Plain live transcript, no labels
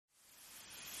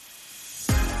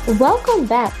Welcome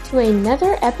back to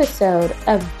another episode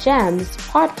of GEMS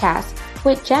podcast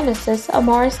with Genesis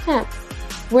Amaris Kemp,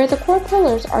 where the core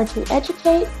pillars are to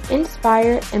educate,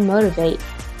 inspire, and motivate.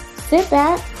 Sit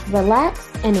back, relax,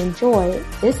 and enjoy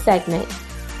this segment.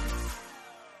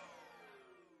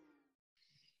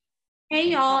 Hey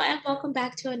y'all, and welcome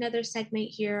back to another segment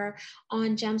here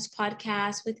on GEMS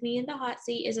podcast. With me in the hot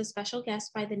seat is a special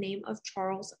guest by the name of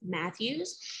Charles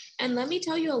Matthews. And let me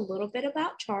tell you a little bit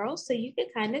about Charles so you can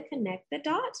kind of connect the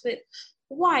dots with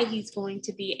why he's going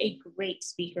to be a great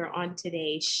speaker on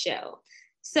today's show.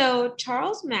 So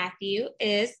Charles Matthew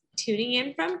is tuning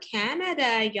in from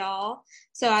Canada, y'all.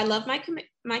 So I love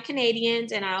my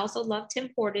Canadians, and I also love Tim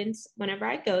Hortons whenever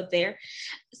I go there.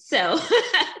 So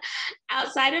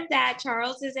outside of that,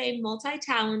 Charles is a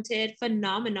multi-talented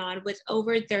phenomenon with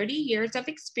over 30 years of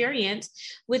experience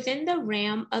within the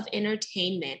realm of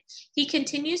entertainment. He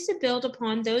continues to build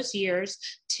upon those years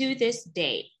to this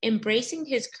day, embracing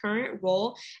his current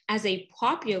role as a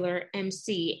popular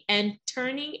MC and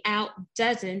turning out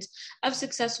dozens of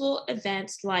successful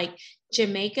events like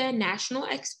Jamaica National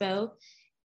Expo,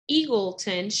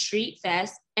 Eagleton Street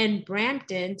Fest, and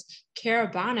Brampton's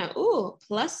Caravana,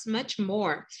 plus much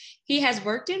more. He has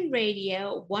worked in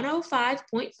radio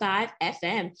 105.5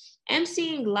 FM,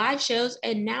 emceeing live shows,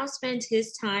 and now spends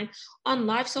his time on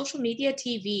live social media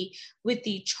TV with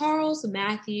the Charles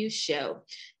Matthews Show.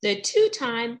 The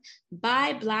two-time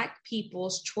by Black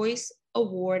People's Choice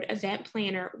Award event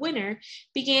planner winner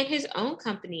began his own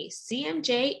company,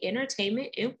 CMJ Entertainment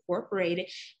Incorporated,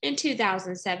 in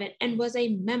 2007 and was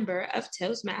a member of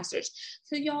Toastmasters.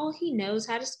 So y'all, he knows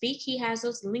how to speak. He has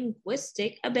those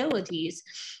linguistic abilities.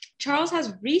 Charles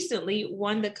has recently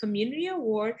won the Community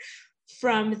Award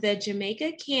from the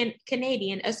Jamaica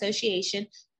Canadian Association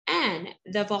and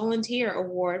the Volunteer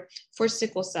Award for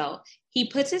Sickle Cell. He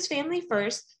puts his family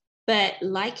first, but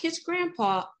like his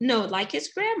grandma,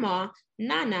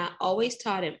 Nana always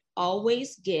taught him,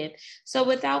 always give. So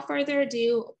without further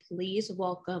ado, please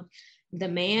welcome the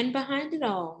man behind it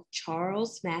all,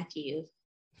 Charles Matthews.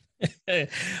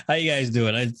 How you guys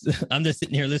doing? I'm just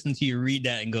sitting here listening to you read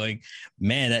that and going,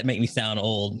 man, that make me sound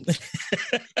old.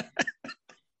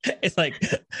 It's like,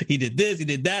 he did this, he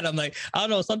did that. I'm like, I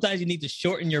don't know. Sometimes you need to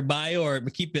shorten your bio or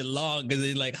keep it long because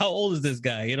it's like, how old is this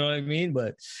guy? You know what I mean?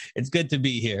 But it's good to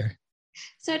be here.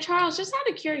 So Charles, just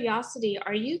out of curiosity,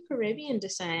 are you Caribbean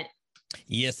descent?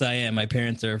 Yes, I am. My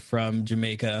parents are from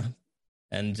Jamaica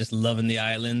and just loving the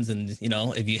islands. And, you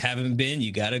know, if you haven't been,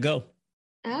 you got to go.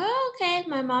 Oh, okay.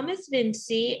 My mom is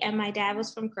Vinci and my dad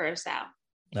was from Curacao.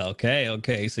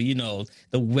 Okay. So, you know,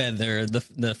 the weather,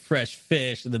 the fresh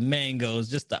fish, the mangoes,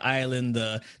 just the island,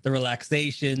 the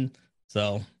relaxation.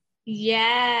 So.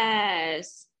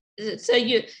 Yes. So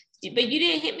but you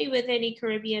didn't hit me with any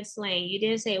Caribbean slang. You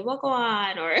didn't say, "What go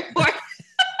on?" or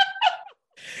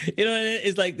You know,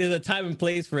 it's like there's a time and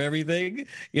place for everything.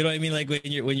 You know what I mean? Like when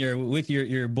you're with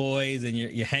your boys and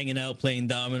you're hanging out playing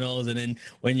dominoes, and then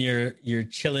when you're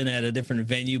chilling at a different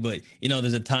venue. But you know,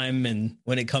 there's a time, and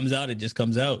when it comes out, it just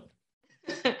comes out.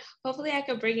 Hopefully, I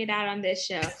could bring it out on this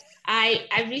show.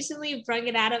 I recently brought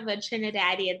it out of a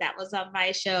Trinidadian that was on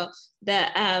my show,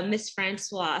 the Miss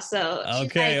Francois. So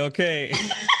okay.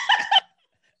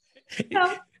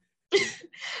 So,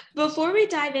 before we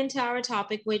dive into our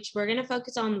topic, which we're going to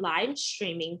focus on live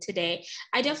streaming today,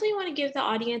 I definitely want to give the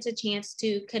audience a chance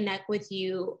to connect with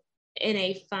you in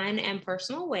a fun and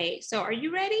personal way. So are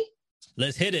you ready?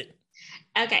 Let's hit it.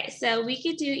 Okay, so we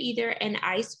could do either an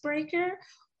icebreaker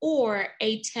or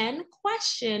a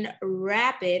 10-question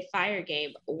rapid fire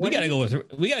game. We gotta go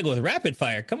with rapid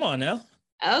fire. Come on now.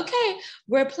 Okay,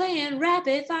 we're playing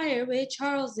rapid fire with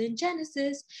Charles and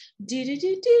Genesis.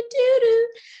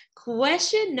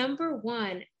 Question number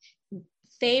 1.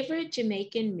 Favorite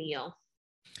Jamaican meal?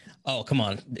 Oh, come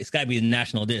on. It's got to be a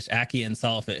national dish, ackee and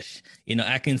saltfish. You know,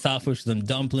 ackee and saltfish, some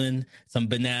dumpling, some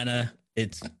banana.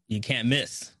 You can't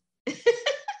miss.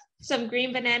 Some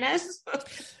green bananas?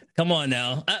 Come on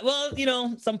now. Well, you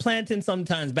know, some plantain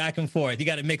sometimes, back and forth. You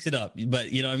got to mix it up.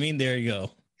 But, you know what I mean? There you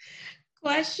go.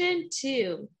 Question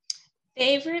 2.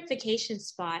 Favorite vacation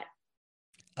spot?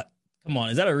 Come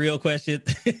on, is that a real question?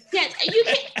 Yes, you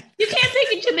can't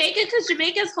pick in Jamaica because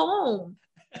Jamaica's home.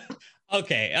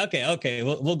 Okay.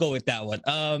 We'll go with that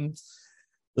one.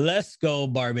 Let's go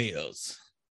Barbados.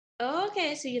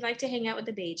 Okay, so you like to hang out with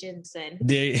the Bajans then.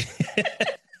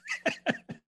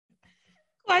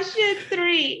 Question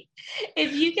 3.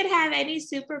 If you could have any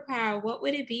superpower, what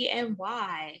would it be and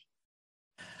why?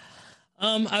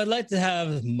 I would like to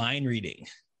have mind reading.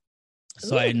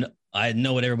 So I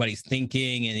know what everybody's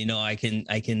thinking, and you know, I can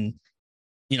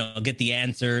get the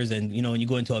answers. And, when you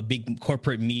go into a big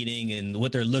corporate meeting and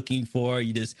what they're looking for,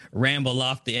 you just ramble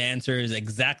off the answers,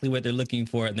 exactly what they're looking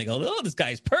for. And they go, oh, this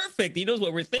guy's perfect. He knows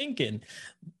what we're thinking.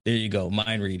 There you go.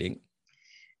 Mind reading.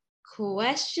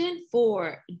 Question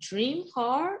 4, dream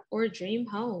car or dream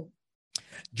home?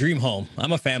 Dream home.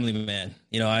 I'm a family man.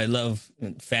 I love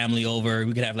family over.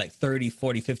 We could have like 30,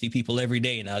 40, 50 people every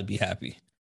day and I'd be happy.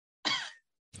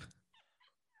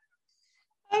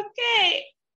 Okay.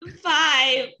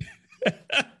 5.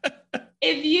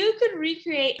 If you could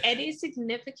recreate any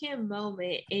significant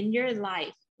moment in your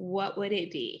life, what would it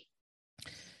be?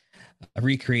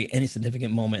 Recreate any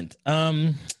significant moment.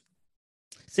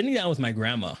 Sitting down with my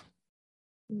grandma.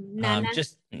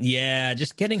 Just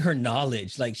getting her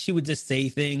knowledge. Like, she would just say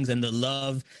things, and the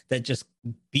love that just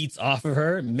beats off of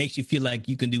her makes you feel like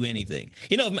you can do anything.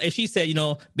 If she said,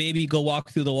 baby, go walk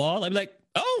through the wall, I'd be like,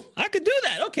 oh, I could do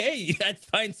that. Okay. I'd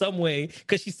find some way,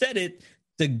 because she said it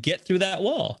to get through that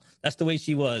wall. That's the way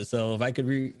she was. So if I could,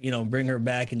 bring her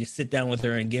back and just sit down with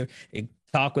her and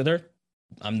talk with her,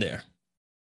 I'm there.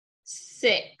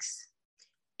 6.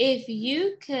 If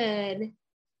you could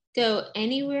go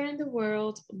anywhere in the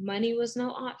world, money was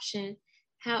no option.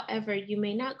 However, you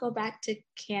may not go back to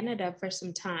Canada for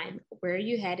some time. Where are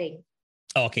you heading?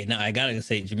 Okay, now I gotta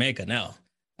say Jamaica now.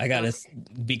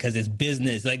 Because it's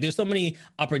business. Like, there's so many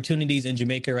opportunities in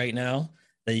Jamaica right now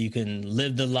that you can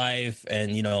live the life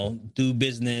and, do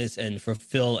business and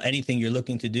fulfill anything you're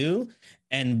looking to do.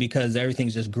 And because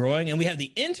everything's just growing and we have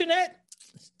the internet,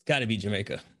 it's gotta be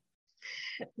Jamaica.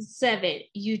 7,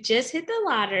 you just hit the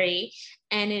lottery,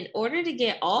 and in order to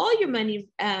get all your money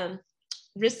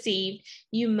received,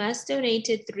 you must donate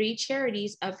to 3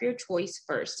 charities of your choice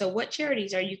first. So what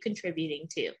charities are you contributing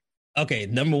to? Okay,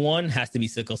 number 1 has to be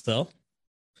sickle cell.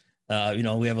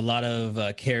 We have a lot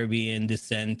of Caribbean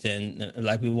descent, and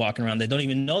like we're walking around, they don't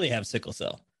even know they have sickle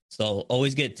cell. So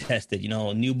always get tested.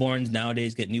 Newborns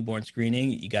nowadays get newborn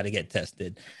screening. You got to get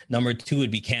tested. Number 2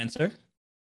 would be cancer.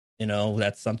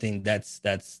 That's something that's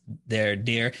there,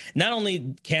 dear. Not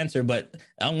only cancer, but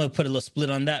I'm going to put a little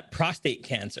split on that. Prostate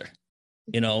cancer.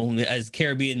 As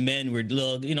Caribbean men, we're a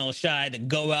little, shy to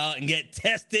go out and get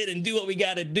tested and do what we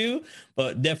got to do.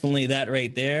 But definitely that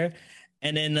right there.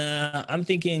 And then I'm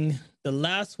thinking the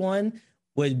last one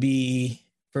would be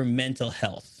for mental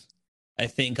health. I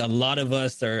think a lot of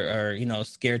us are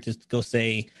scared to go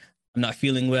say, I'm not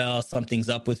feeling well, something's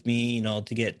up with me,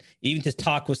 to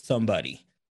talk with somebody.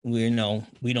 We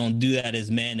don't do that as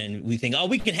men, and we think, oh,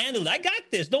 we can handle it. I got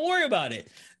this. Don't worry about it.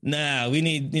 Nah, we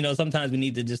need, sometimes we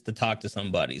need to talk to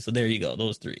somebody. So there you go.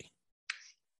 Those 3.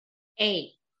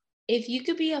 8, if you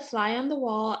could be a fly on the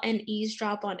wall and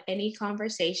eavesdrop on any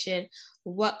conversation,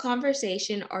 what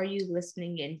conversation are you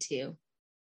listening into?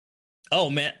 Oh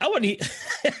man, I want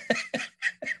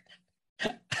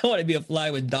to be a fly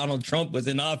when Donald Trump was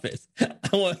in office.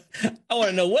 I want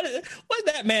to know what's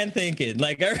that man thinking?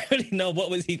 Like, I already know what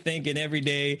was he thinking every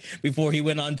day before he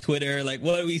went on Twitter. Like,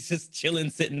 what are we just chilling,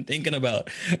 sitting, thinking about?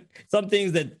 Some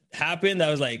things that happened, I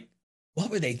was like, what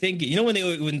were they thinking?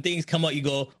 When things come out, you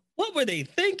go, what were they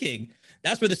thinking?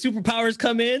 That's where the superpowers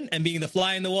come in, and being the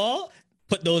fly in the wall,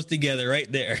 put those together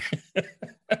right there.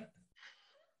 9,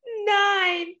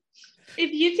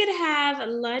 if you could have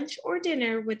lunch or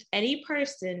dinner with any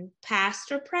person,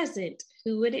 past or present,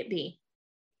 who would it be?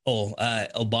 Oh,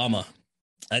 Obama.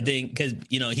 I think because,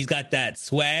 he's got that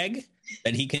swag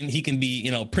that he can be,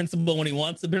 principal when he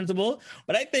wants the principal.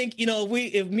 But I think,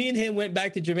 if me and him went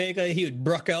back to Jamaica, he would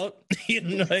bruck out. You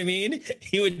know what I mean?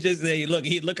 He would just say,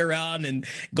 he'd look around and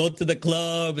go to the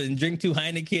club and drink 2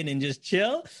 Heineken and just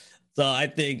chill. So I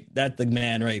think that's the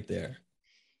man right there.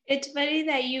 It's funny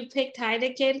that you picked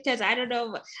Heineken, because I don't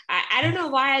know. I don't know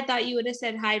why I thought you would have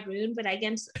said Hyroon, but I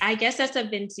guess that's a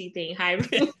Vinci thing,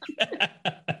 Hyroon.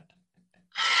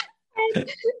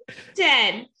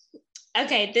 10.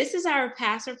 Okay, this is our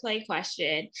pass or play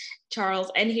question,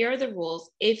 Charles, and here are the rules.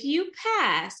 If you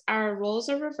pass, our roles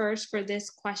are reversed for this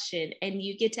question, and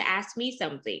you get to ask me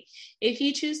something. If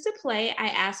you choose to play, I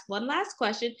ask one last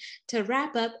question to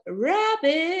wrap up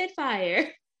rapid fire.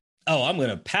 Oh, I'm going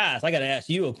to pass. I got to ask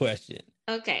you a question.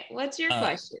 Okay, what's your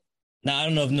question? Now, I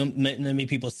don't know if many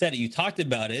people said it. You talked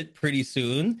about it pretty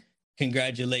soon.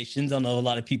 Congratulations. I know a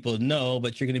lot of people know,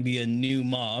 but you're going to be a new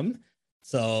mom.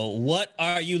 So what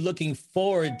are you looking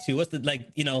forward to? What's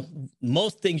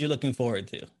most things you're looking forward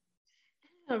to?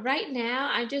 Right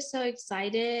now, I'm just so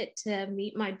excited to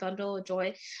meet my bundle of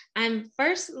joy. I'm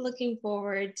first looking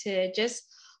forward to just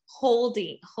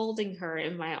holding her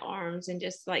in my arms and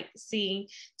just like seeing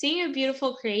a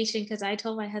beautiful creation, because I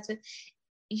told my husband,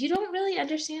 you don't really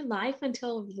understand life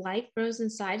until life grows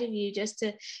inside of you, just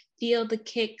to feel the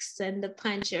kicks and the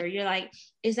punch, or you're like,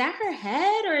 is that her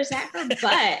head or is that her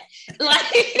butt?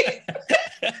 Like,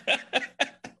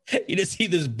 you just see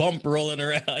this bump rolling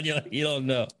around. You're like, you don't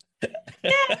know. yeah,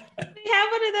 we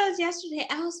had one of those yesterday.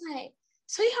 I was like,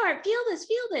 sweetheart, feel this,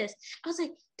 feel this. I was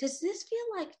like, does this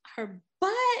feel like her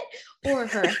butt or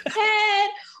her head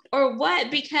or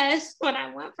what? Because when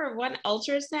I went for one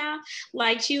ultrasound,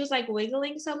 like she was like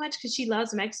wiggling so much because she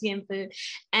loves Mexican food.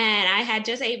 And I had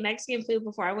just ate Mexican food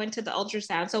before I went to the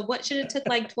ultrasound. So what should have took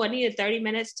like 20 to 30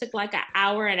 minutes took like an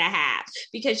hour and a half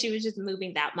because she was just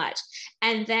moving that much.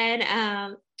 And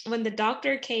then when the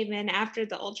doctor came in after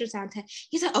the ultrasound test,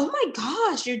 he said, oh my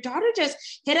gosh, your daughter just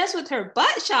hit us with her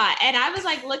butt shot. And I was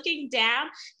like looking down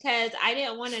because I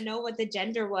didn't want to know what the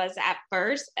gender was at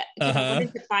first, because I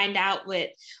wanted to find out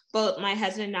with both my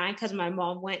husband and I, because my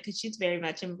mom went, because she's very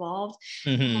much involved.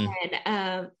 And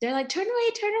they're like, turn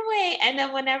away. And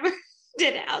then whenever I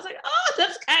did it, I was like, oh,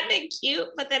 that's kind of cute.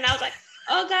 But then I was like,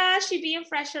 oh gosh, she being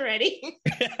fresh already.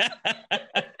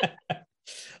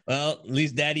 Well, at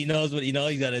least daddy knows what, he's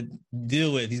got to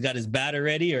deal with. He's got his batter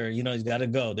ready, or, he's got to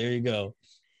go. There you go.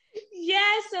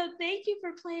 Yeah, so thank you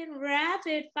for playing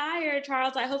Rapid Fire,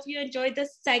 Charles. I hope you enjoyed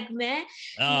this segment.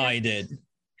 Oh, I did.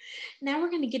 Now we're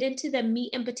going to get into the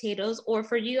meat and potatoes, or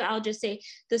for you, I'll just say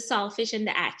the saltfish and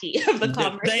the ackee of the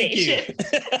conversation.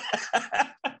 Thank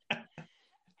you.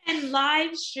 And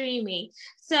live streaming.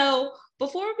 So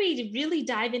before we really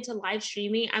dive into live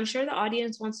streaming, I'm sure the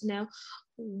audience wants to know,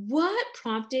 what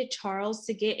prompted Charles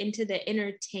to get into the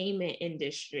entertainment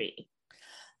industry?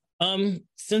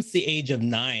 Since the age of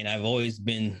 9, I've always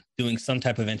been doing some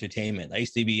type of entertainment. I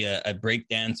used to be a break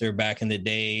dancer back in the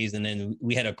days, and then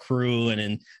we had a crew,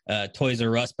 and then Toys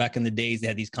R Us back in the days, they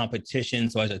had these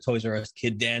competitions. So I was a Toys R Us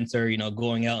kid dancer,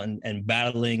 going out and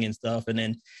battling and stuff. And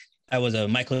then I was a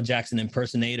Michael Jackson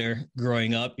impersonator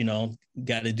growing up,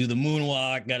 got to do the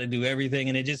moonwalk, got to do everything.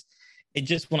 And it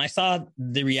just, when I saw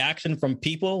the reaction from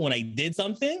people when I did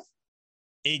something,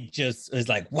 it just was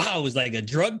like, wow, it was like a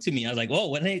drug to me. I was like, oh,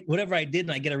 whatever I did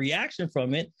and I get a reaction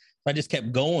from it. So I just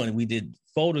kept going. We did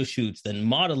photo shoots, then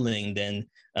modeling, then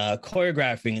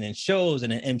choreographing, and then shows,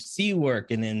 and then MC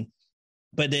work.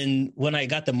 But then when I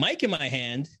got the mic in my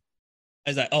hand,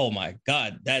 I was like, oh my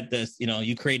God,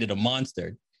 you created a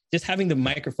monster. Just having the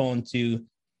microphone to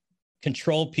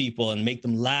control people and make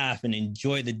them laugh and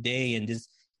enjoy the day and just,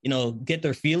 get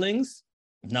their feelings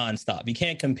nonstop. You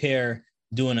can't compare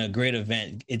doing a great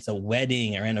event. It's a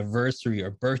wedding or anniversary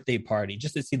or birthday party,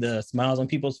 just to see the smiles on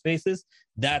people's faces.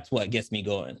 That's what gets me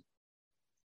going.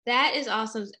 That is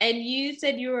awesome. And you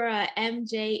said you were a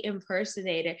MJ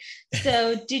impersonator.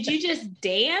 So did you just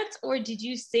dance or did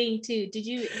you sing too? Did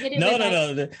you hit it?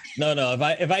 No.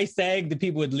 If I sang, the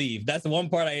people would leave. That's the one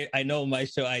part I know in my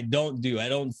show I don't do. I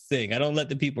don't sing. I don't let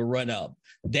the people run out.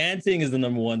 Dancing is the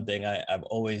number one thing I've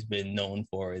always been known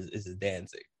for is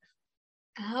dancing.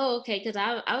 Oh, okay. Because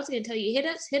I was going to tell you, hit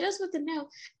us with the no.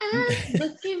 I'm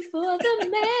looking for the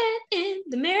man in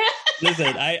the mirror.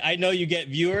 Listen, I know you get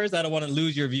viewers. I don't want to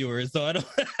lose your viewers, so I don't.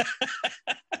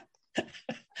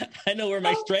 I know where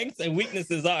my strengths and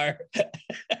weaknesses are.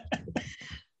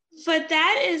 But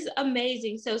that is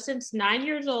amazing. So since 9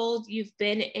 years old, you've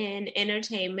been in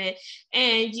entertainment,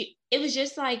 and it was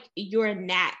just like your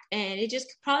knack, and it just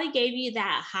probably gave you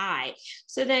that high.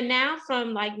 So then now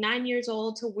from like 9 years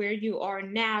old to where you are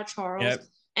now, Charles, yep.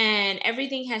 And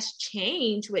everything has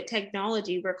changed with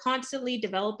technology. We're constantly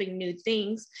developing new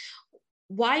things.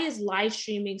 Why is live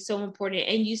streaming so important?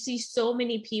 And you see so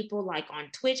many people like on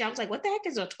Twitch. I was like, what the heck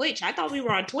is a Twitch? I thought we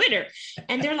were on Twitter.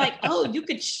 And they're like, oh, you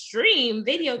could stream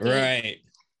video games. Right.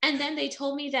 And then they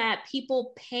told me that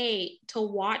people pay to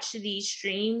watch these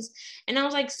streams. And I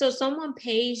was like, so someone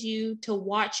pays you to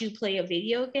watch you play a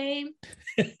video game?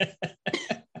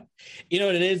 You know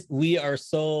what it is? We are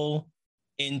so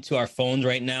into our phones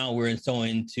right now. We're so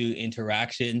into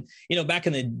interaction. Back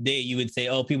in the day, you would say,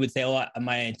 people would say, oh,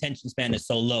 my attention span is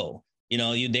so low.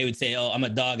 They would say, oh, I'm a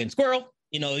dog and squirrel.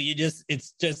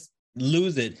 It's just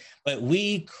lose it. But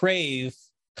we crave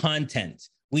content.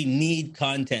 We need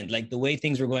content. Like the way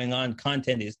things were going on,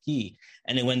 content is key.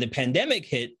 And then when the pandemic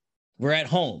hit, we're at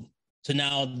home. So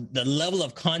now the level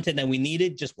of content that we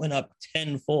needed just went up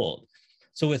tenfold.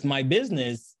 So with my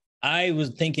business, I was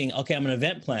thinking, okay, I'm an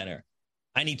event planner.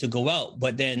 I need to go out,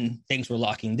 but then things were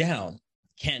locking down.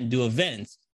 Can't do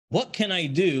events. What can I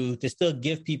do to still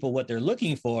give people what they're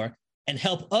looking for and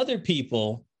help other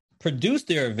people produce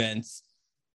their events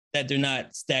that they're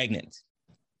not stagnant?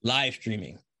 Live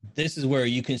streaming. This is where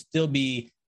you can still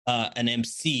be an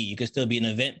MC. You can still be an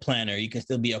event planner. You can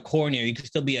still be a coordinator. You can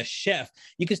still be a chef.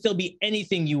 You can still be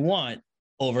anything you want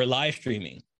over live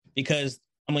streaming. Because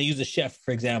I'm going to use a chef,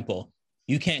 for example.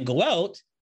 You can't go out,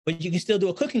 but you can still do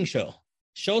a cooking show.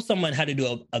 Show someone how to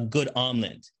do a good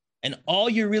omelet. And all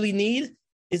you really need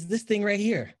is this thing right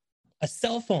here, a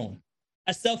cell phone.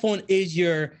 A cell phone is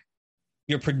your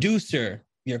producer,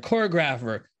 your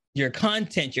choreographer, your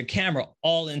content, your camera,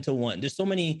 all into one. There's so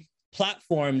many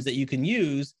platforms that you can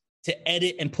use to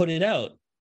edit and put it out.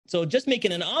 So just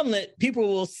making an omelet, people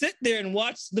will sit there and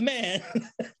watch the man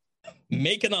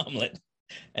make an omelet.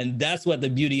 And that's what the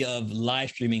beauty of live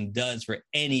streaming does for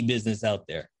any business out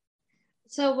there.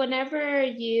 So whenever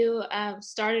you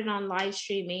started on live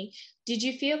streaming, did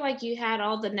you feel like you had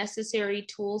all the necessary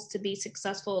tools to be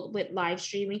successful with live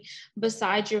streaming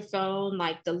besides your phone,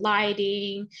 like the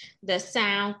lighting, the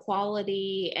sound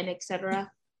quality, and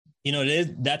etc.? You know,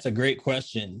 that's a great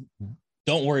question.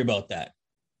 Don't worry about that.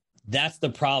 That's the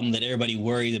problem that everybody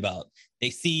worries about. They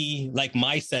see like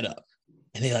my setup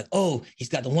and they're like, oh, he's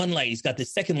got the one light, he's got the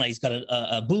second light, he's got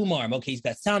a boom arm. Okay, he's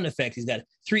got sound effects, he's got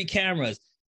 3 cameras.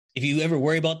 If you ever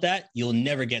worry about that, you'll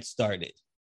never get started.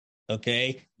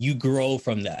 Okay, you grow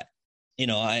from that. You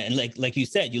know, and like you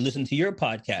said, you listen to your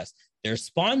podcast. There are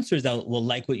sponsors that will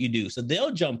like what you do, so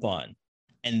they'll jump on,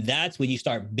 and that's when you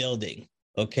start building.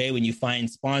 Okay, when you find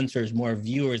sponsors, more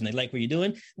viewers, and they like what you're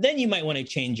doing, then you might want to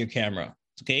change your camera.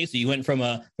 Okay, so you went from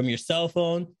your cell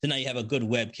phone to now you have a good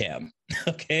webcam.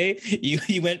 Okay,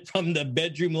 you went from the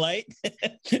bedroom light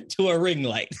to a ring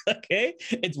light. Okay,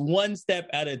 it's one step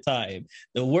at a time.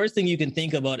 The worst thing you can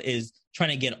think about is trying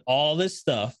to get all this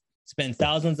stuff, spend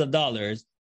thousands of dollars,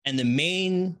 and the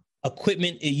main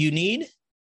equipment you need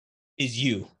is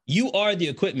you. You are the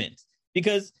equipment,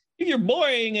 because if you're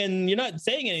boring and you're not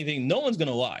saying anything, no one's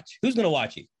gonna watch. Who's gonna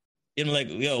watch you? You're like,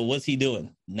 yo, what's he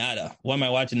doing? Nada. What am I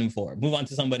watching him for? Move on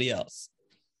to somebody else.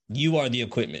 You are the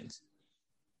equipment.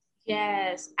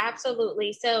 Yes,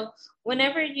 absolutely. So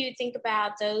whenever you think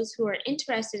about those who are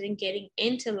interested in getting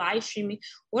into live streaming,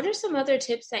 what are some other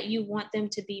tips that you want them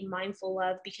to be mindful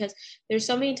of? Because there's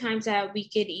so many times that we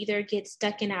could either get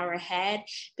stuck in our head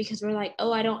because we're like,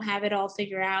 oh, I don't have it all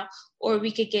figured out. Or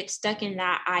we could get stuck in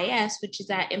that IS, which is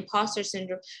that imposter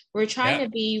syndrome. We're trying to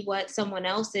be what someone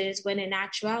else is, when in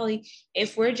actuality,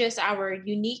 if we're just our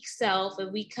unique self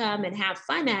and we come and have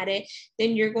fun at it,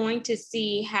 then you're going to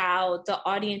see how the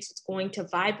audience is going to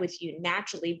vibe with you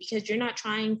naturally, because you're not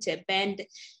trying to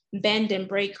bend and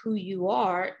break who you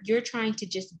are. You're trying to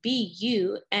just be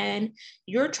you, and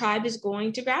your tribe is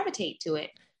going to gravitate to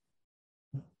it.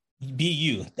 Be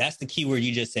you. That's the key word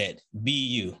you just said. Be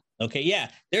you. Okay, yeah,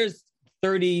 there's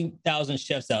 30,000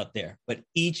 chefs out there, but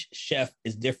each chef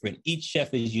is different. Each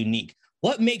chef is unique.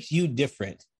 What makes you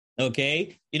different?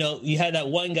 Okay, you know, you had that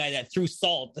one guy that threw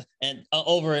salt and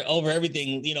over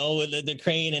everything, you know, with the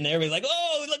crane and everything. Like,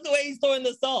 oh, look the way he's throwing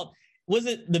the salt. Was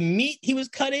it the meat he was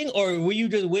cutting, or were you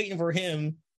just waiting for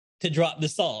him to drop the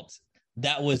salt?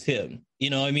 That was him.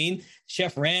 You know what I mean?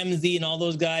 Chef Ramsay and all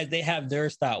those guys, they have their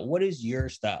style. What is your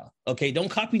style? Okay, don't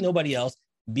copy nobody else.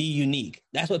 Be unique.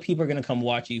 That's what people are going to come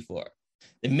watch you for.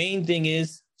 The main thing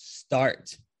is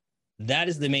start. That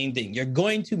is the main thing. You're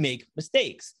going to make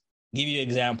mistakes. I'll give you an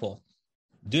example.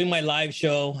 Doing my live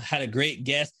show, had a great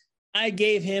guest. I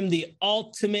gave him the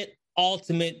ultimate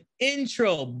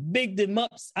intro, bigged him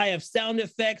up. I have sound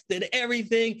effects, did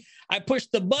everything. I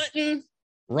pushed the button,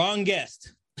 wrong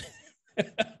guest.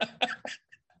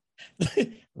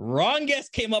 Wrong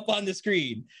guest came up on the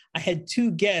screen. I had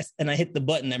 2 guests and I hit the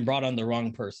button and brought on the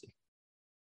wrong person.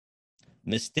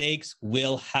 Mistakes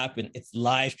will happen. It's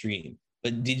live stream.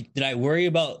 But did I worry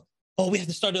about, oh, we have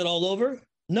to start it all over?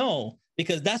 No,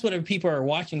 because that's what people are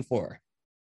watching for.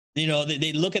 You know,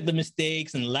 they look at the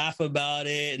mistakes and laugh about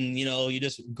it, and, you know, you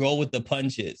just go with the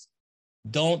punches.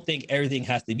 Don't think everything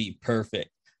has to be perfect.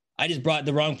 I just brought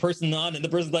the wrong person on, and the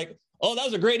person's like, oh, that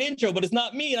was a great intro, but it's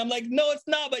not me. And I'm like, no, it's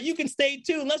not, but you can stay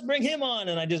tuned. Let's bring him on.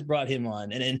 And I just brought him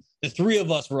on. And then the 3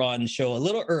 of us were on the show a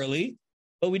little early,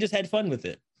 but we just had fun with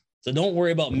it. So don't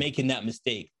worry about making that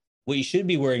mistake. What you should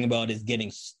be worrying about is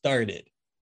getting started.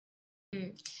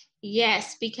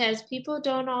 Yes, because people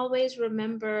don't always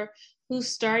remember who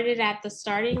started at the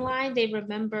starting line. They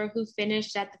remember who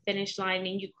finished at the finish line,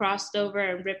 and you crossed over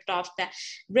and ripped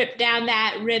down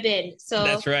that ribbon. So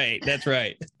that's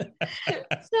right.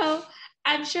 So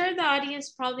I'm sure the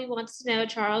audience probably wants to know,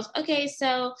 Charles, okay,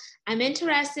 so I'm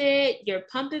interested. You're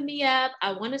pumping me up.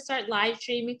 I want to start live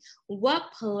streaming.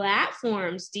 What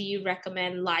platforms do you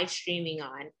recommend live streaming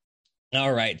on?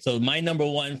 All right. So my number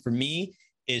one for me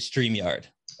is StreamYard.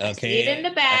 Okay. I see it in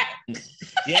the back.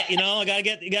 Yeah, I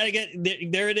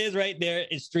there it is right there.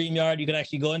 It's StreamYard. You can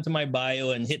actually go into my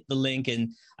bio and hit the link,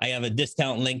 and I have a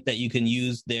discount link that you can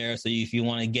use there. So if you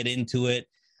want to get into it,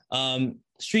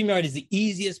 StreamYard is the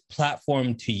easiest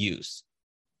platform to use.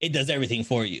 It does everything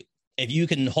for you. If you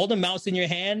can hold a mouse in your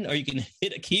hand or you can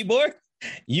hit a keyboard,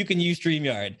 you can use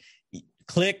StreamYard.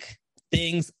 Click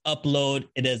things, upload,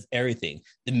 it does everything.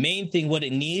 The main thing, what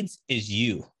it needs is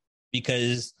you,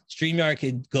 because StreamYard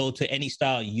could go to any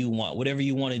style you want, whatever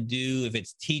you want to do. If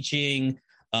it's teaching,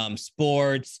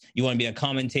 sports, you want to be a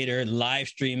commentator, live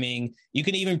streaming, you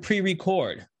can even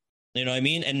pre-record. You know what I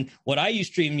mean? And what I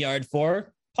use StreamYard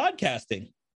for,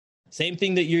 podcasting. Same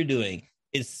thing that you're doing.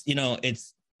 It's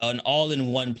an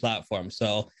all-in-one platform.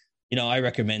 So, I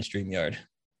recommend StreamYard.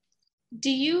 Do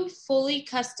you fully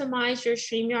customize your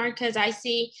StreamYard? Because I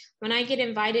see when I get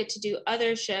invited to do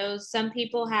other shows, some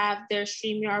people have their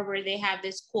StreamYard where they have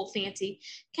this cool fancy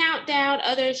countdown.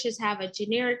 Others just have a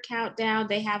generic countdown.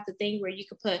 They have the thing where you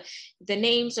could put the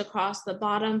names across the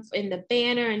bottom in the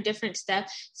banner and different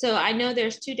stuff. So I know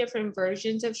there's 2 different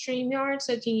versions of StreamYard.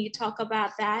 So can you talk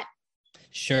about that?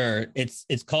 Sure.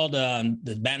 It's called,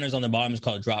 the banners on the bottom is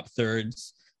called drop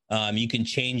thirds. You can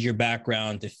change your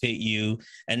background to fit you.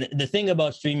 And the thing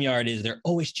about StreamYard is they're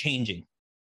always changing.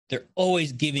 They're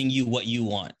always giving you what you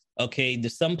want. Okay.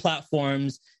 There's some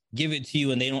platforms give it to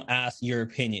you and they don't ask your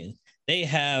opinion. They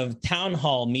have town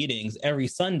hall meetings every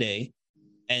Sunday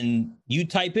and you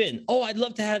type in, oh, I'd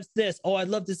love to have this. Oh, I'd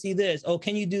love to see this. Oh,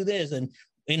 can you do this? And,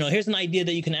 here's an idea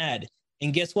that you can add.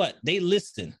 And guess what? They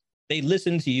listen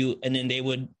to you. And then they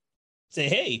would say,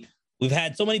 hey, we've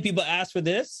had so many people ask for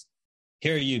this.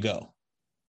 Here you go.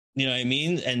 You know what I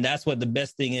mean? And that's what the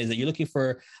best thing is, that you're looking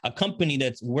for a company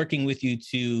that's working with you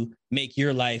to make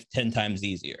your life 10 times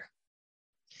easier.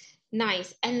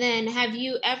 Nice. And then have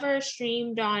you ever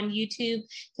streamed on YouTube?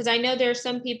 Because I know there are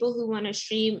some people who want to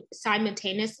stream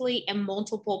simultaneously in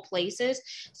multiple places.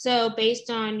 So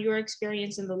based on your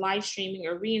experience in the live streaming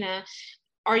arena,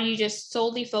 are you just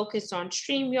solely focused on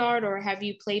StreamYard, or have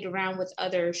you played around with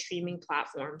other streaming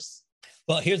platforms?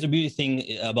 Well, here's the beauty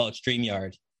thing about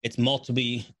StreamYard. It's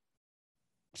multiple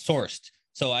sourced.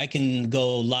 So I can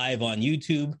go live on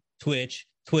YouTube, Twitch,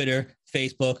 Twitter,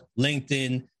 Facebook,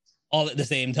 LinkedIn, all at the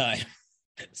same time.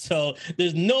 So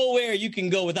there's nowhere you can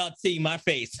go without seeing my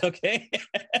face, okay?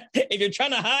 If you're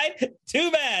trying to hide,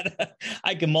 too bad.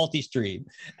 I can multi-stream.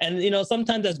 And,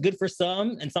 sometimes that's good for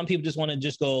some, and some people just want to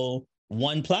just go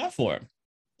one platform.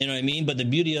 You know what I mean? But the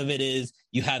beauty of it is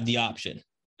you have the option.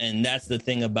 And that's the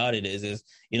thing about it is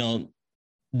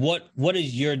what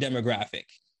is your demographic?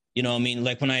 You know what I mean?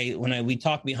 Like when we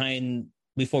talked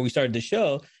before we started the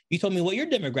show, you told me what your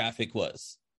demographic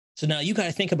was. So now you got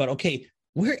to think about, okay,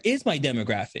 where is my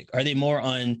demographic? Are they more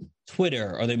on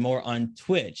Twitter? Are they more on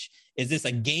Twitch? Is this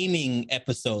a gaming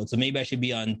episode? So maybe I should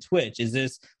be on Twitch. Is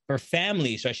this for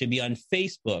family? So I should be on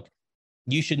Facebook.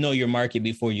 You should know your market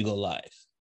before you go live.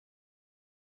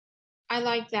 I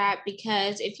like that,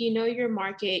 because if you know your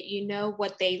market, you know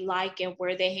what they like and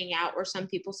where they hang out, or some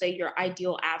people say your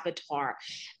ideal avatar.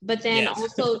 But then Yes.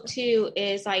 also too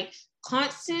is like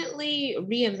constantly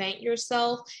reinvent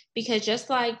yourself, because just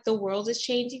like the world is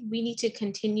changing, we need to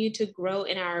continue to grow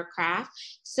in our craft.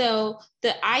 So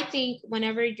I think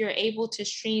whenever you're able to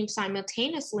stream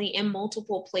simultaneously in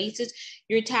multiple places,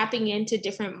 you're tapping into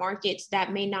different markets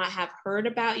that may not have heard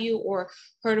about you or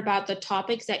heard about the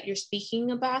topics that you're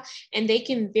speaking about, and they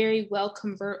can very well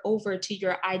convert over to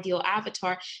your ideal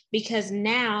avatar, because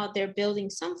now they're building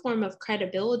some form of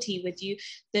credibility with you,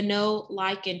 the know,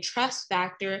 like, and trust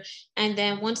factor. And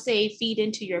then once they feed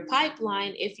into your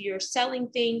pipeline, if you're selling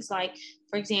things like,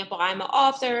 for example, I'm an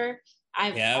author,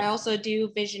 I also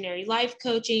do visionary life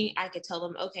coaching, I could tell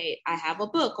them, okay, I have a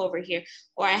book over here,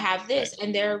 or I have this,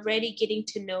 and they're already getting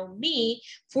to know me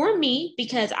for me,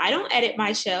 because I don't edit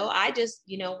my show. I just,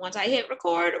 once I hit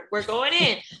record, we're going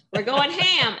in, we're going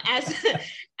ham,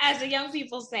 as the young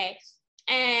people say.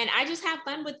 And I just have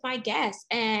fun with my guests.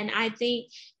 And I think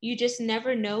you just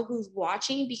never know who's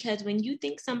watching, because when you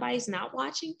think somebody's not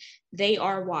watching, they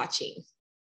are watching.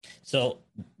 So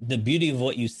the beauty of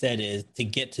what you said is to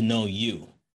get to know you.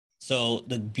 So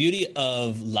the beauty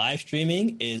of live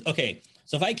streaming is, okay,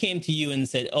 so if I came to you and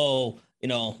said, oh,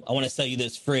 I want to sell you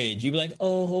this fridge, you'd be like,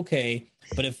 oh, okay.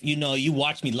 But if, you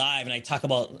watch me live and I talk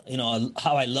about,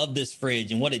 how I love this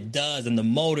fridge and what it does and the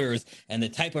motors and the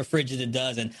type of fridge that it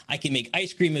does, and I can make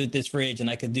ice cream with this fridge and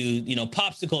I could do,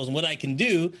 popsicles and what I can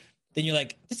do, then you're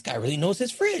like, this guy really knows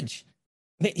his fridge.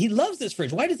 He loves this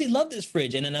fridge. Why does he love this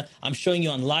fridge? And then I'm showing you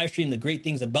on live stream the great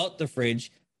things about the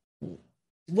fridge.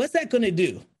 What's that going to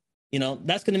do?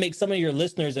 That's going to make some of your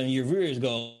listeners and your viewers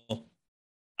go,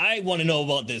 I want to know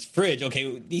about this fridge.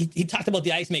 Okay, he talked about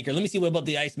the ice maker. Let me see what about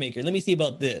the ice maker. Let me see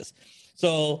about this.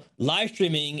 So live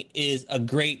streaming is a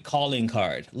great calling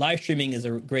card. Live streaming is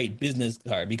a great business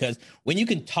card because when you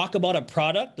can talk about a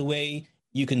product the way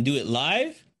you can do it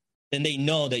live, then they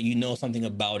know that you know something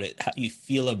about it, how you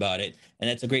feel about it. And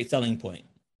that's a great selling point.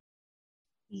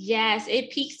 Yes, it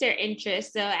piques their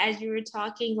interest. So as you were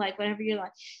talking, like whenever you're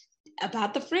like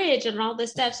about the fridge and all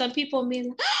this stuff, some people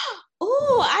mean,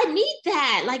 oh, I need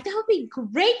that. Like that would be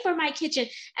great for my kitchen,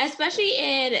 especially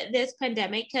in this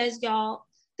pandemic, because y'all,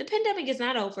 the pandemic is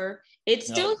not over. It's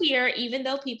still here, even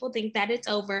though people think that it's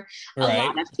over. Right. A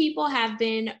lot of people have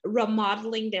been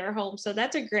remodeling their homes. So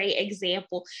that's a great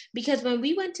example, because when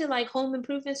we went to like home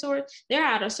improvement stores, they're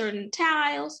out of certain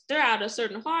tiles, they're out of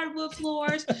certain hardwood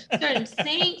floors, certain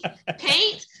sinks,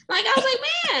 paint. Like I was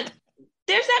like, man,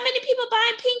 there's that many people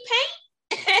buying pink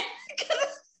paint.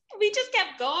 We just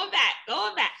kept going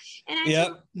back. And I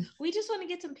told him, we just want to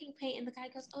get some pink paint. And the guy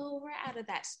goes, oh, we're out of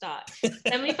that stock.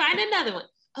 Then we find another one.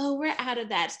 Oh, we're out of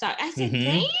that stock. I said,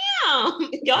 damn,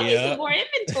 y'all need some more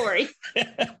inventory.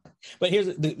 But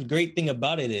here's the great thing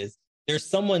about it is there's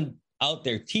someone out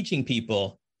there teaching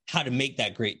people how to make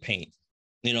that great paint,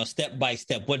 you know, step by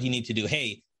step, what you need to do.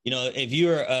 Hey, you know, if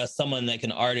you're someone like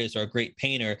an artist or a great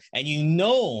painter, and you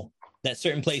know that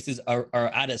certain places are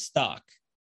out of stock,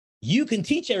 you can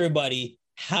teach everybody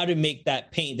how to make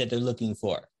that paint that they're looking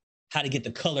for, how to get the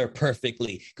color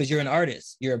perfectly, because you're an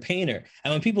artist, you're a painter.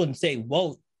 And when people say,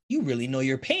 well, you really know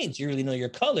your paints, you really know your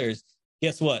colors,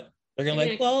 guess what? They're going to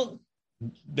like, well,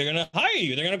 they're going to hire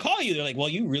you. They're going to call you. They're like, well,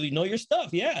 you really know your stuff.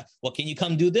 Yeah. Well, can you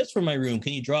come do this for my room?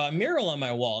 Can you draw a mural on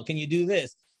my wall? Can you do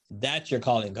this? That's your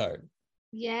calling card.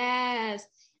 Yes.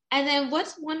 And then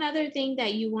what's one other thing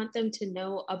that you want them to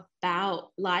know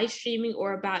about live streaming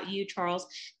or about you, Charles,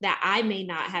 that I may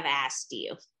not have asked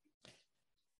you?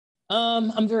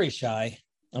 I'm very shy.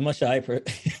 I'm a shy person.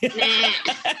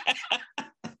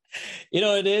 You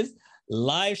know, it is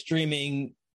live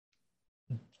streaming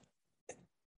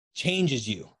changes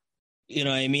you. You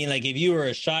know what I mean? Like if you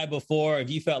were shy before, if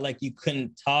you felt like you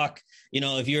couldn't talk, you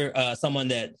know, if you're someone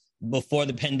that before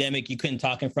the pandemic, you couldn't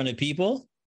talk in front of people,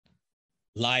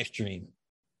 live stream.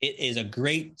 It is a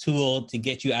great tool to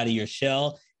get you out of your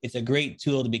shell. It's a great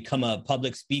tool to become a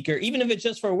public speaker, even if it's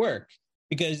just for work.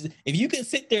 Because if you can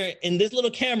sit there in this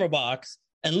little camera box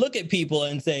and look at people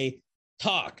and say,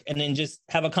 talk, and then just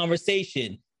have a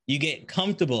conversation, you get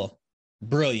comfortable.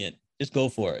 Brilliant. Just go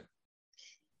for it.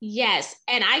 Yes.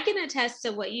 And I can attest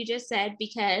to what you just said,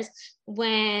 because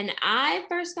when I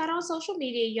first got on social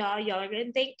media, y'all are going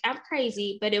to think I'm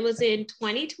crazy, but it was in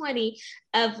 2020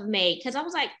 of May, because I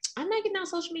was like, I'm not getting on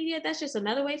social media. That's just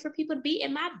another way for people to be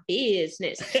in my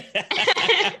business.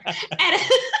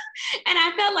 And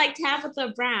I felt like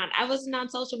Tabitha Brown. I wasn't on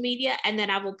social media, and then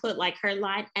I will put like her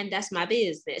line, and that's my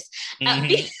business.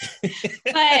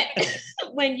 But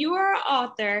when you are an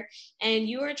author and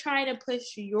you are trying to push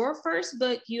your first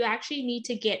book, you actually need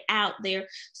to get out there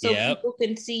so people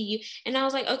can see you. And I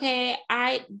was like, okay,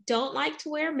 I don't like to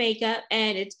wear makeup,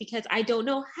 and it's because I don't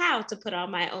know how to put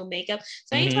on my own makeup.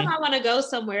 So anytime I want to go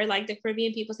somewhere, like the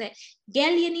Caribbean people say,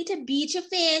 girl, you need to beat your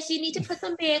face, you need to put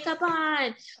some makeup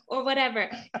on or whatever.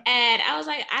 And I was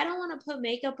like, I don't want to put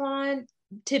makeup on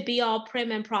to be all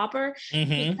prim and proper,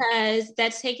 because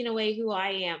that's taking away who I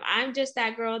am. I'm just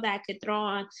that girl that could throw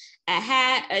on a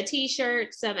hat, a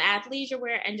t-shirt, some athleisure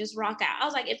wear, and just rock out. I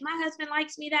was like, if my husband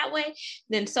likes me that way,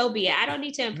 then so be it. I don't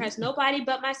need to impress nobody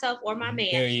but myself or my man.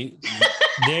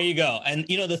 There you go. And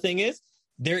you know, the thing is,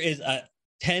 there is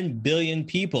 10 billion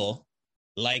people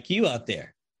like you out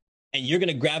there, and you're going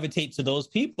to gravitate to those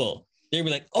people. They'll be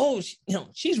like, oh,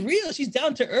 she's real. She's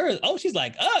down to earth. Oh, she's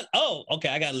like, oh, okay,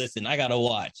 I got to listen. I got to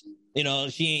watch. You know,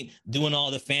 she ain't doing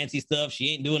all the fancy stuff.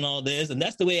 She ain't doing all this. And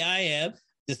that's the way I am.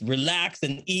 Just relaxed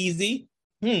and easy.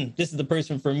 This is the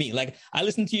person for me. Like, I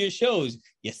listen to your shows.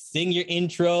 You sing your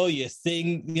intro. You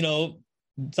sing, you know,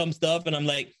 some stuff. And I'm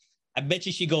like, I bet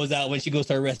you she goes out when she goes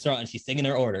to a restaurant and she's singing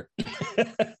her order.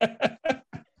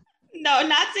 No,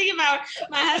 not singing my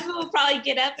husband will probably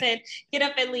get up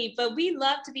and leave. But we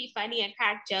love to be funny and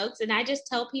crack jokes. And I just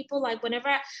tell people, like, whenever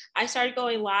I started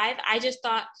going live, I just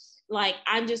thought, like,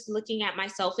 I'm just looking at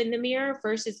myself in the mirror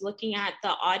versus looking at the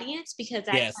audience, because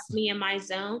that kept me in my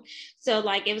zone. So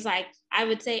like, it was like, I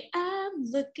would say, I'm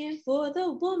looking for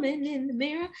the woman in the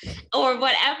mirror or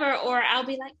whatever. Or I'll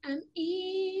be like, I'm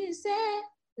easy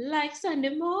like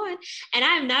Sunday morning. And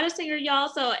I'm not a singer, y'all.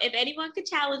 So if anyone could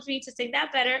challenge me to sing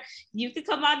that better, you could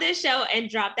come on this show and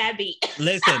drop that beat.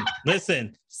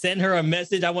 Listen, send her a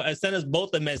message. Send us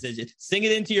both a message. Sing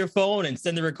it into your phone and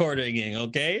send the recording in,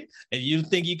 okay? If you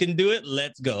think you can do it,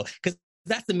 let's go. Because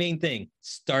That's the main thing.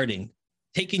 Starting,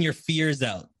 taking your fears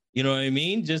out. You know what I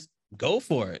mean? Just go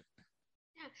for it.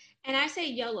 And I say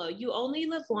YOLO, you only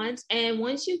live once. And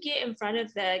once you get in front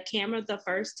of the camera the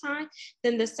first time,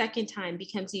 then the second time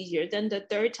becomes easier, then the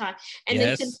third time. And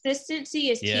then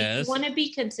consistency is key. You want to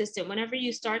be consistent. Whenever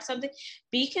you start something,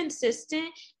 be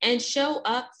consistent and show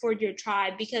up for your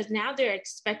tribe, because now they're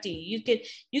expecting you.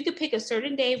 You could pick a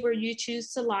certain day where you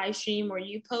choose to live stream or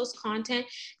you post content.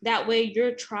 That way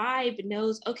your tribe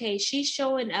knows, okay, she's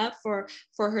showing up for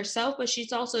herself, but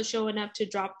she's also showing up to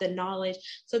drop the knowledge.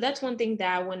 So that's one thing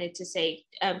that I wanted to say,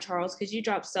 Charles, because you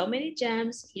dropped so many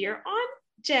gems here on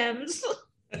Gems.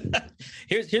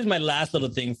 Here's my last little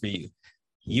thing for you.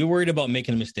 You're worried about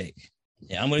making a mistake.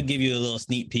 Yeah, I'm going to give you a little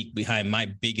sneak peek behind my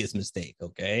biggest mistake,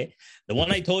 okay? The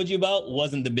one I told you about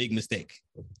wasn't the big mistake,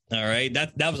 all right?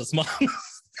 That was a small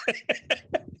mistake.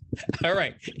 All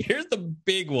right, here's the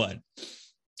big one.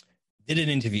 Did an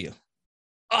interview.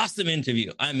 Awesome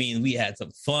interview. I mean, we had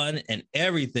some fun and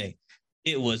everything.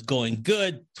 It was going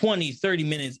good. 20, 30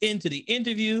 minutes into the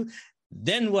interview.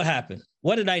 Then what happened?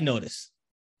 What did I notice?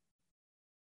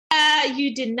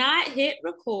 You did not hit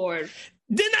record.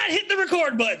 Did not hit the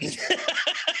record button.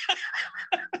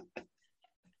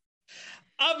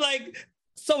 I'm like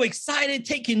so excited,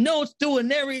 taking notes,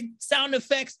 doing every sound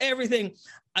effects, everything.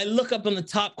 I look up on the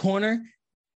top corner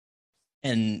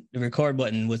and the record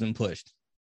button wasn't pushed.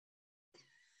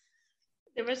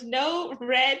 There was no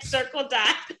red circle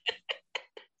dot.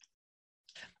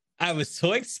 I was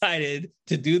so excited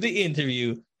to do the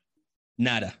interview.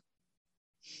 Nada.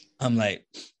 I'm like,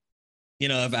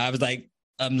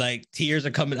 I'm like, tears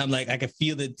are coming. I'm like, I can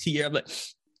feel the tear. I'm like,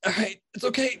 all right, it's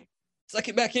okay. Suck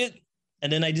it back in.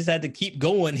 And then I just had to keep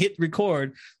going, hit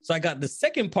record. So I got the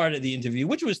second part of the interview,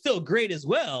 which was still great as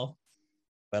well.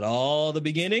 But all the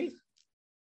beginning,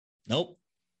 nope.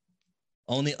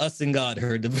 Only us and God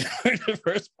heard the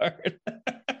first part.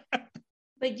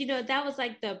 But, that was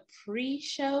like the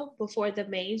pre-show before the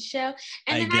main show.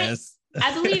 And I guess.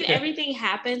 I believe everything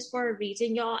happens for a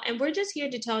reason, y'all. And we're just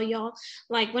here to tell y'all,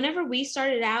 like, whenever we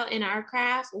started out in our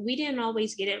craft, we didn't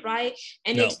always get it right.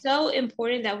 And It's so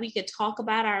important that we could talk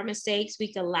about our mistakes.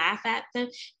 We could laugh at them,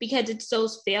 because it's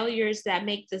those failures that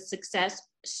make the success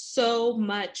so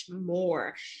much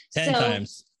more. 10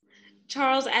 times.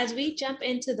 Charles, as we jump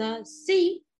into the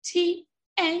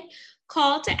CTA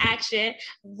call to action,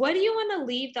 what do you want to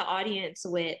leave the audience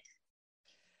with?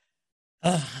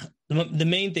 The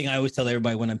main thing I always tell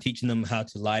everybody when I'm teaching them how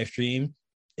to live stream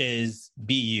is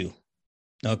be you.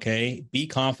 Okay, be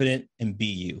confident and be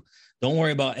you. Don't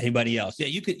worry about anybody else. Yeah,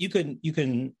 you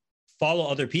can follow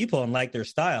other people and like their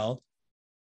style,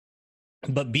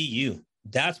 but be you.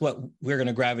 That's what we're going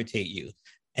to gravitate you.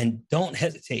 And don't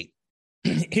hesitate.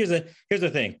 Here's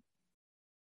the thing.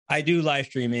 I do live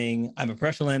streaming. I'm a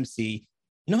professional MC.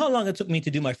 You know how long it took me to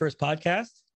do my first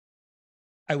podcast?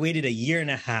 I waited 1.5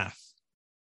 years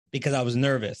because I was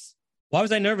nervous. Why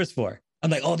was I nervous for?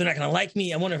 I'm like, oh, they're not going to like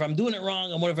me. I wonder if I'm doing it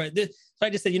wrong. I wonder if I did. So I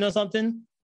just said, you know something?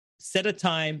 Set a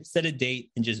time, set a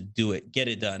date, and just do it. Get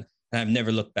it done. And I've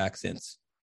never looked back since.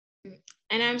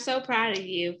 And I'm so proud of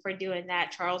you for doing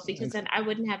that, Charles, because then I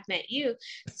wouldn't have met you.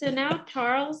 So now,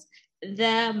 Charles,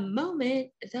 the moment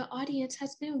the audience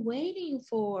has been waiting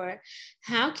for.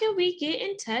 How can we get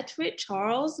in touch with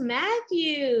Charles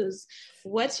Matthews?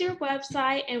 What's your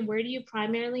website and where do you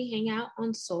primarily hang out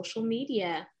on social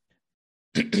media?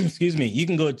 Excuse me. You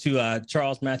can go to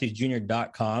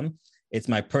charlesmatthewsjr.com. It's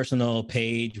my personal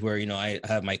page where, I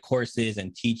have my courses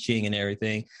and teaching and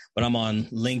everything, but I'm on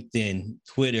LinkedIn,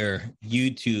 Twitter,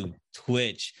 YouTube,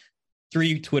 Twitch,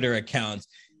 3 Twitter accounts.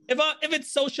 If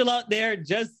it's social out there,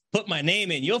 just put my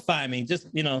name in. You'll find me. Just,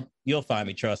 you'll find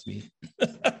me. Trust me.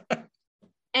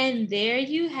 And there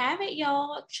you have it,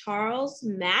 y'all. Charles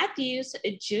Matthews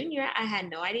Jr. I had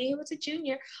no idea he was a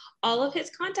junior. All of his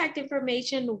contact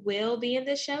information will be in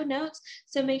the show notes.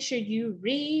 So make sure you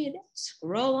read,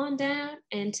 scroll on down,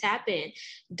 and tap in.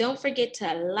 Don't forget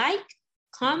to like,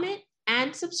 comment,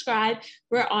 and subscribe.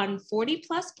 We're on 40+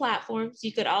 platforms.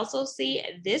 You could also see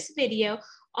this video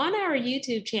on our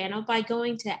YouTube channel by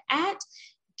going to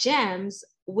 @Gems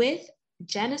with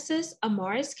Genesis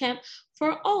Amaris Kemp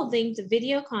for all things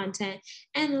video content.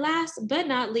 And last but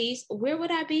not least, where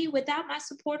would I be without my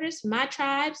supporters, my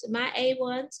tribes, my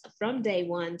A1s from day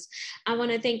ones? I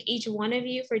want to thank each one of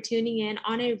you for tuning in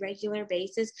on a regular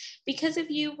basis. Because of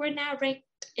you, we're now ranked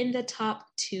in the top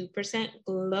 2%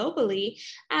 globally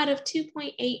out of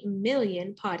 2.8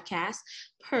 million podcasts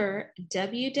per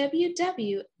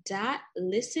www.gems.com.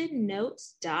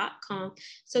 www.listennotes.com.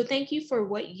 So thank you for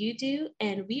what you do,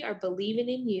 and we are believing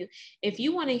in you. If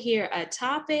you want to hear a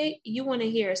topic, you want to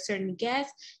hear a certain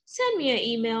guest, send me an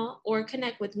email or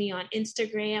connect with me on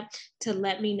Instagram to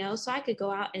let me know so I could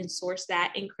go out and source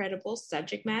that incredible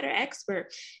subject matter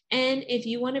expert. And if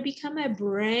you want to become a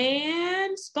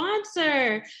brand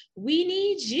sponsor, we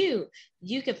need you.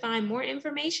 You can find more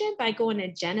information by going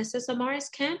to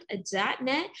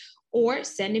genesisamarisKemp.net or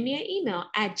sending me an email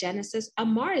at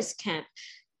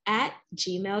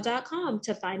genesisamarisKemp@gmail.com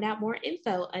to find out more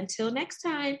info. Until next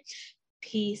time,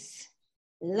 peace,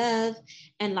 love,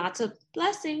 and lots of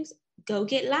blessings. Go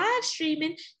get live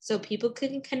streaming so people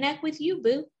can connect with you,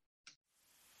 boo.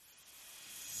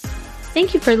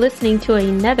 Thank you for listening to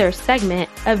another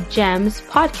segment of GEMS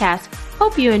Podcast.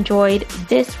 Hope you enjoyed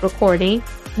this recording.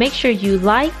 Make sure you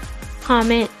like,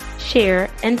 comment, share,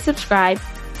 and subscribe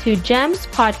to GEMS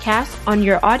Podcast on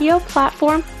your audio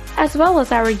platform, as well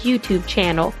as our YouTube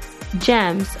channel,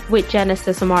 GEMS with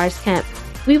Genesis Amaris Kemp.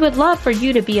 We would love for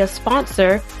you to be a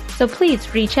sponsor, so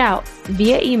please reach out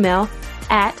via email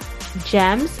at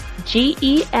GEMS,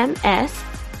 GEMS,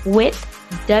 with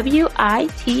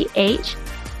WITH,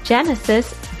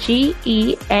 Genesis,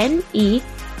 GENESIS,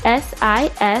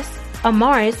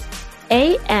 Amaris,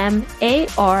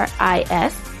 AMARIS,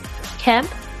 Kemp,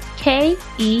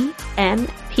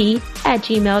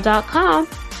 KEMP@gmail.com,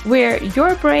 where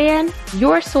your brand,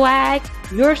 your swag,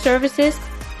 your services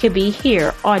could be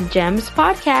here on GEMS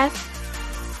Podcast.